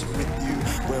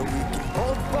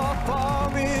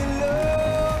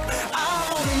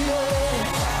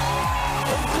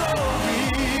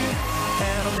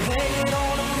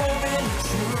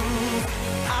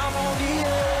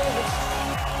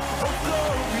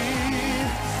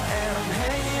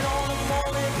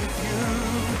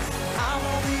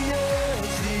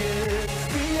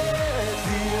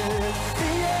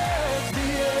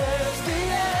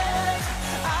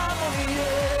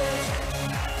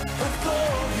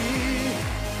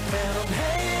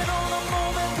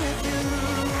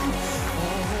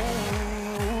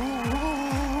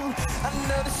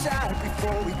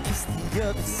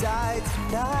other side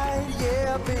tonight,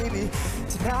 yeah, baby.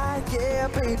 Tonight, yeah,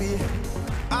 baby.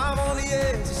 I'm on the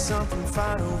edge of something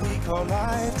final we call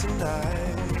life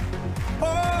tonight.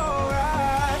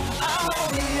 Alright, I'm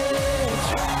on the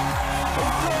edge of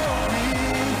glory,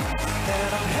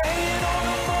 and I'm hanging on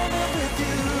a moment with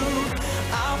you.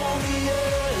 I'm on the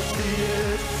edge, the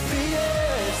edge, the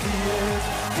edge, the edge,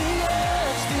 the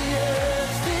edge, the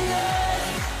edge, the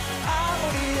edge. I'm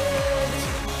on the edge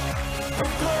of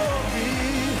glory,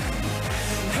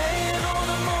 hanging on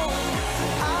a moment.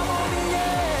 I'm on the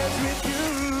edge with you.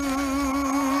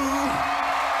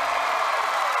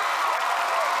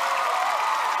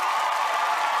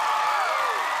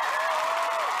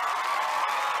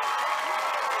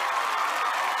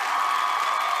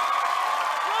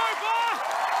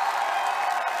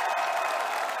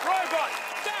 Robot,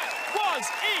 that was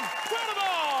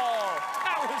incredible!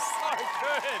 That was so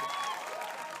good.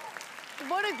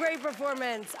 What a great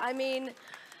performance. I mean,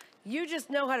 you just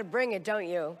know how to bring it, don't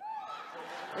you?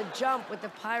 The jump with the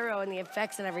pyro and the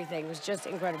effects and everything was just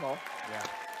incredible. Yeah.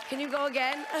 Can you go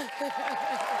again?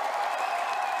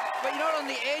 But you're not on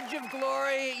the edge of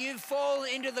glory. You fall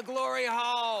into the glory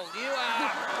hole. You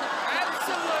are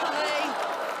absolutely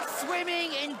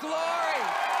swimming in glory.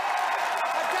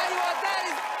 I tell you what,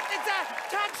 it's a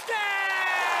touchdown!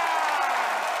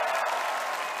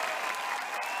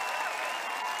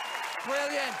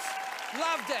 Brilliant.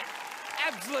 Loved it.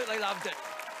 Absolutely loved it.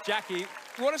 Jackie,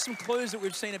 what are some clues that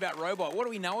we've seen about Robot? What do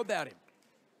we know about him?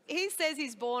 He says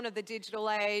he's born of the digital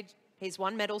age. He's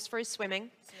won medals for his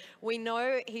swimming. We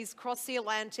know he's crossed the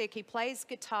Atlantic. He plays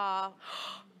guitar.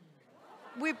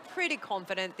 We're pretty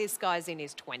confident this guy's in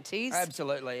his 20s.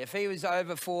 Absolutely. If he was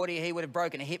over 40, he would have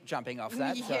broken a hip jumping off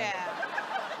that. So. Yeah.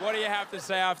 What do you have to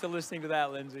say after listening to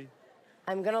that, Lindsay?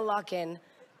 I'm gonna lock in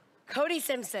Cody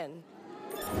Simpson.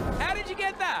 How did you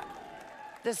get that?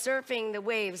 The surfing, the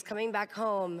waves, coming back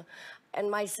home,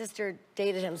 and my sister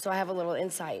dated him, so I have a little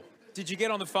insight. Did you get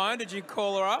on the phone? Did you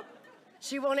call her up?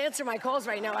 She won't answer my calls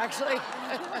right now, actually.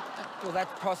 Well,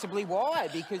 that's possibly why,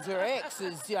 because her ex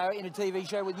is, you know, in a TV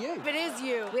show with you. If it is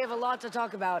you, we have a lot to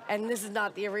talk about, and this is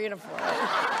not the arena for it.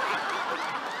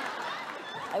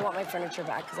 I want my furniture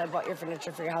back, because I bought your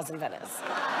furniture for your house in Venice.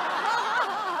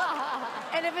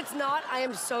 And if it's not, I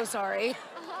am so sorry.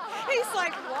 He's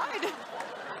like, what?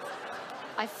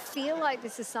 I feel like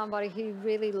this is somebody who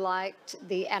really liked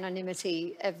the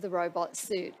anonymity of the robot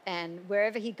suit, and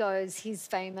wherever he goes, he's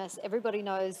famous. Everybody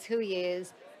knows who he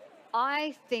is.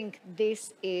 I think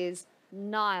this is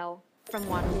Niall from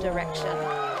One Direction.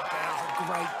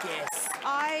 Great guess.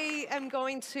 I am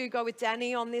going to go with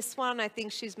Danny on this one. I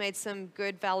think she's made some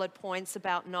good, valid points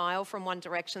about Niall from One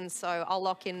Direction, so I'll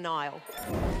lock in Niall.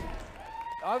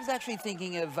 I was actually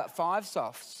thinking of Five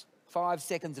Softs, 5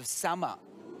 Seconds of Summer.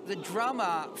 The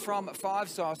drummer from Five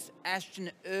Softs,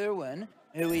 Ashton Irwin,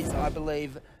 who is, I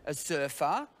believe, a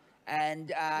surfer. And,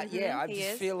 yeah, I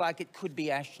just feel like it could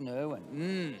be Ashton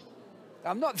Irwin.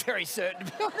 I'm not very certain,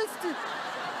 to be honest.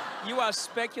 You are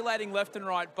speculating left and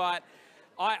right, but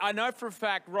I know for a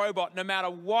fact, Robot, no matter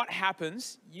what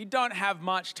happens, you don't have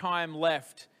much time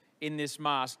left in this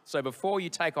mask. So before you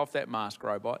take off that mask,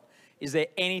 Robot, is there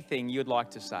anything you'd like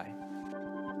to say?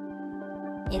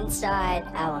 Inside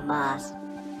our mask,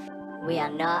 we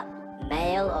are not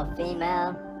male or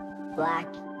female, black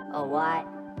or white,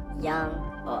 young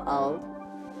or old.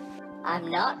 I'm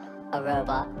not a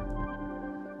robot,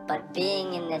 but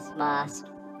being in this mask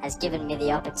has given me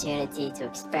the opportunity to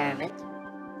experiment,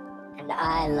 and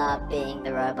I love being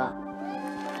the robot.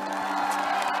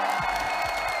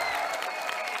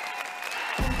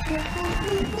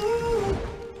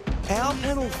 Our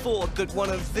panel thought that one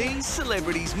of these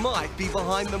celebrities might be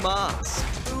behind the mask.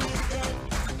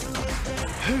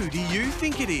 Who do you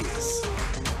think it is?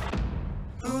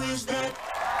 Who is that?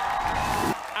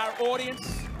 Our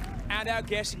audience and our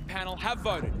guessing panel have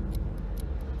voted.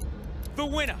 The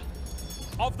winner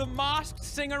of The Masked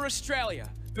Singer Australia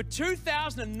for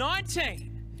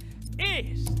 2019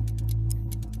 is...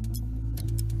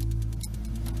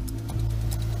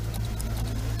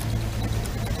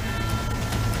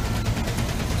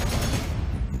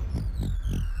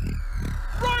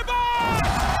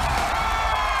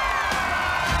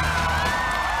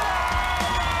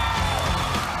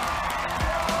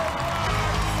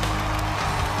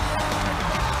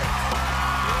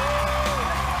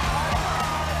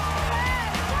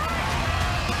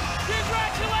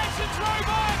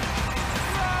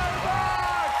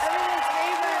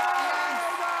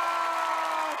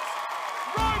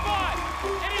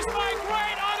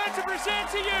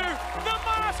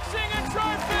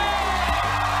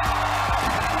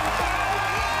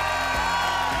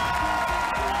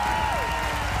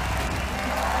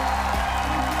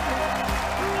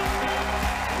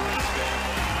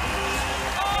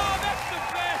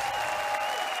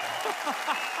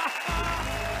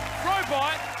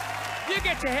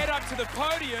 to head up to the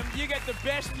podium. You get the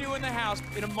best view in the house.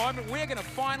 In a moment, we're going to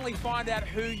finally find out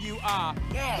who you are.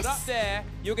 Yes. But up there,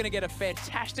 you're going to get a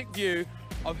fantastic view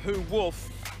of who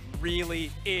Wolf really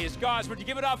is. Guys, would you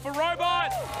give it up for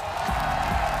Robot?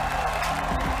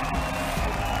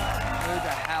 Who the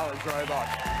hell is Robot?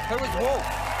 Who is Wolf?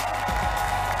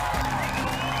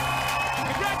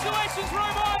 Congratulations,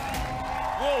 Robot!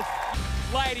 Wolf,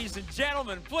 ladies and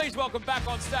gentlemen, please welcome back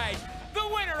on stage the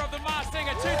winner of the Masked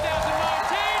Singer 2019,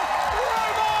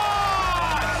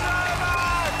 Robot!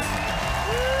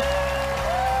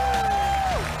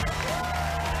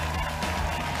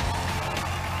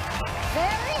 Very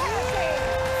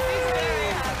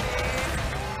happy.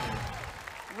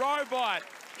 Robot,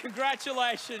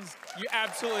 congratulations. You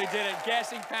absolutely did it.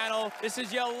 Guessing panel, this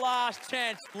is your last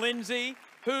chance. Lindsay,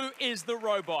 who is the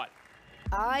robot?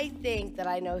 I think that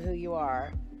I know who you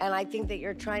are, and I think that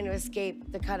you're trying to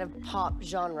escape the kind of pop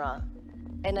genre.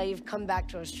 And now you've come back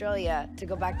to Australia to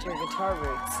go back to your guitar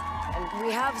roots. And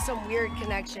we have some weird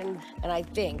connection, and I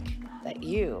think that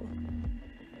you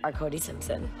are Cody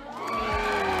Simpson.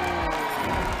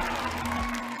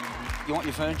 You want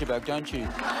your furniture back, don't you?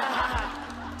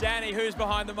 Danny, who's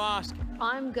behind the mask?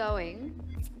 I'm going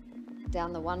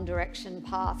down the One Direction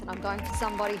path, and I'm going for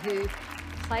somebody who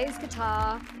plays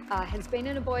guitar, has been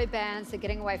in a boy band, so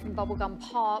getting away from bubblegum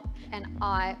pop, and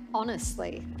I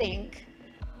honestly think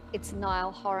it's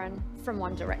Niall Horan from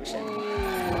One Direction.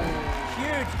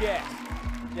 Huge guess.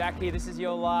 Jackie, this is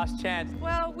your last chance.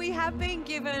 Well, we have been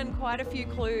given quite a few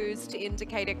clues to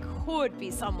indicate it could be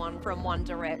someone from One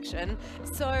Direction.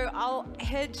 So I'll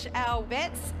hedge our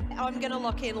bets. I'm going to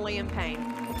lock in Liam Payne.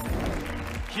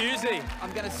 Husey.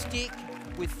 I'm going to stick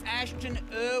with Ashton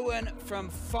Irwin from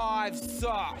Five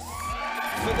Sauce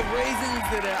for the reasons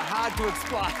that are hard to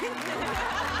explain.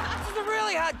 This is a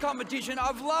really hard competition.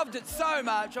 I've loved it so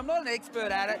much. I'm not an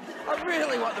expert at it. I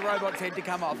really want the robot's head to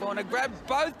come off. I want to grab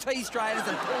both T-strainers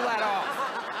and pull that off.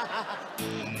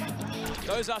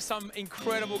 Those are some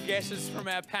incredible guesses from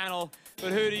our panel,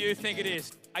 but who do you think it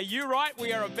is? Are you right?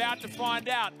 We are about to find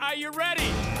out. Are you ready?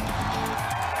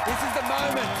 This is the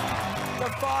moment. The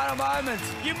final moments.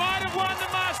 You might have won the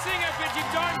Masked Singer, but you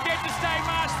don't get to stay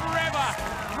masked forever.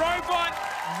 Robot,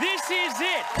 this is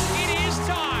it. It is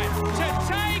time to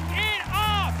take it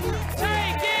off.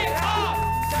 Take it off.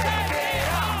 Take it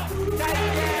off. Take it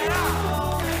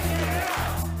off.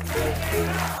 Take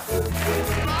it off.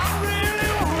 I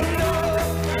really want to know.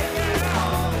 Take it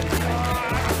off.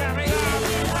 Take it off.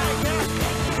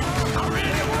 I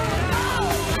really want to know.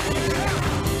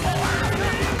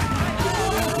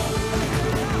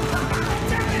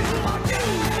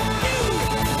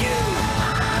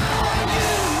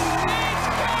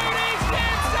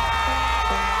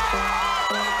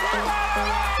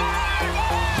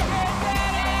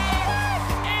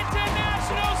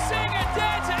 International singer,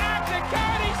 dancer, actor,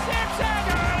 Cody Simpson.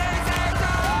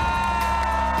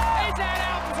 He's had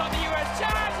albums on the US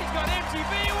charts. He's got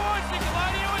MTV awards,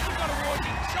 Nickelodeon awards. He's got awards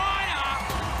in China.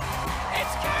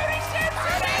 It's Cody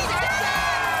Simpson.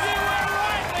 You were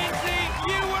right, Lindsay.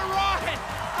 You were right.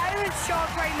 I'm in shock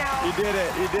right now. You did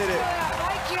it. You did it.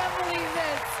 I can't believe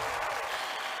this.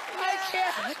 I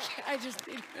can't. I just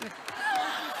need a minute.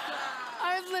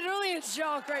 I'm literally in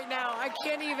shock right now. I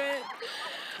can't even.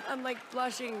 I'm like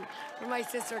blushing for my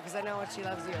sister because I know how she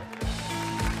loves you.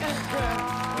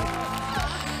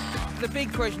 The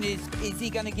big question is he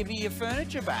going to give you your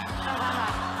furniture back?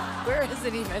 Where is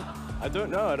it even? I don't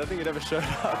know. I don't think it ever showed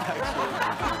up, actually.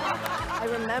 I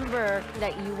remember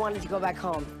that you wanted to go back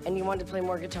home and you wanted to play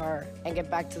more guitar and get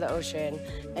back to the ocean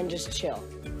and just chill.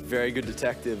 Very good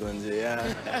detective, Lindsay, yeah.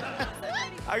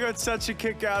 I got such a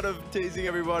kick out of teasing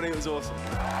everybody. It was awesome.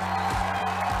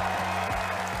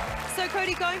 So,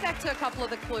 Cody, going back to a couple of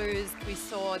the clues, we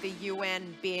saw the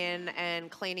UN bin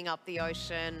and cleaning up the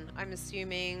ocean. I'm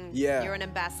assuming you're an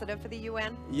ambassador for the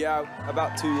UN? Yeah,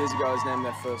 about 2 years ago, I was named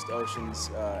their first oceans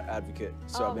advocate.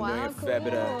 So I've been doing a fair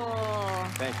bit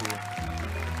of... Thank you.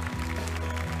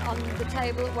 On the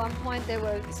table at one point, there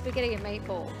were spaghetti and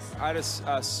meatballs. I had a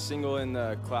single in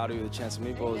the Cloudy with a Chance of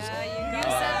Meatballs. Yeah, you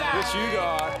said that. Which you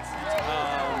got.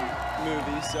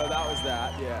 Movie, so that was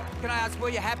that, yeah. Can I ask, were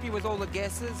you happy with all the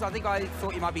guesses? I think I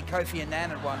thought you might be Kofi and Nan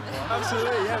at one point.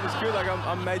 Absolutely, yeah, it was good. Like,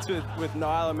 I'm mates with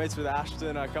Niall, I'm mates with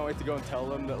Ashton. I can't wait to go and tell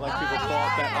them that, like, people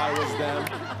thought that I was them,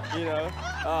 you know?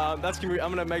 That's gonna be,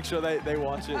 I'm gonna make sure they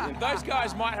watch it. Those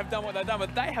guys might have done what they've done,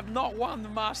 but they have not won the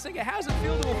Masked Singer. How's it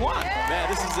feel to have won? Man,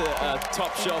 this is a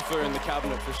top shelfer in the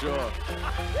cabinet for sure.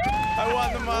 I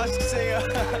won the Masked Singer.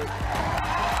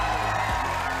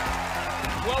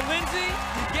 Well, Lindsay,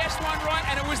 you guessed one right,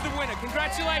 and it was the winner.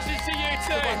 Congratulations to you,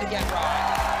 too. Good one to get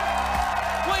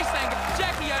right. Please thank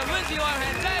Jackie O, Lindsay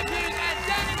Lohan, Dave Hughes, and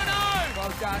Danny Minogue.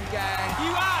 Well done, gang.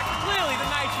 You are clearly the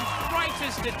nation's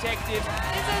greatest detective.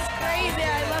 This is crazy.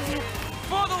 I love you.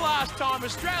 For the last time,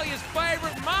 Australia's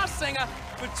favourite Masked Singer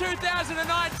for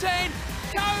 2019,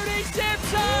 Cody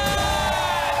Simpson!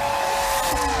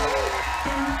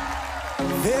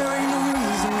 There ain't no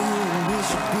reason we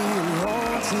should be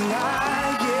alone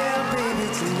tonight, yeah, baby,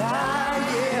 tonight,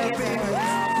 yeah, baby.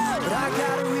 But I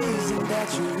got a reason that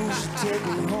you should take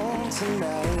me home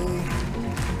tonight.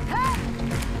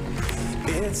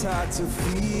 It's hard to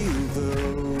feel the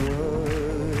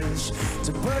rush,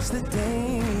 to burst the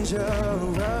danger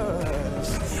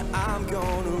rush. I'm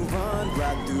gonna run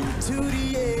right through to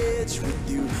the edge with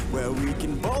you, where we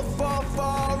can both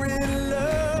fall in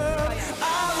love.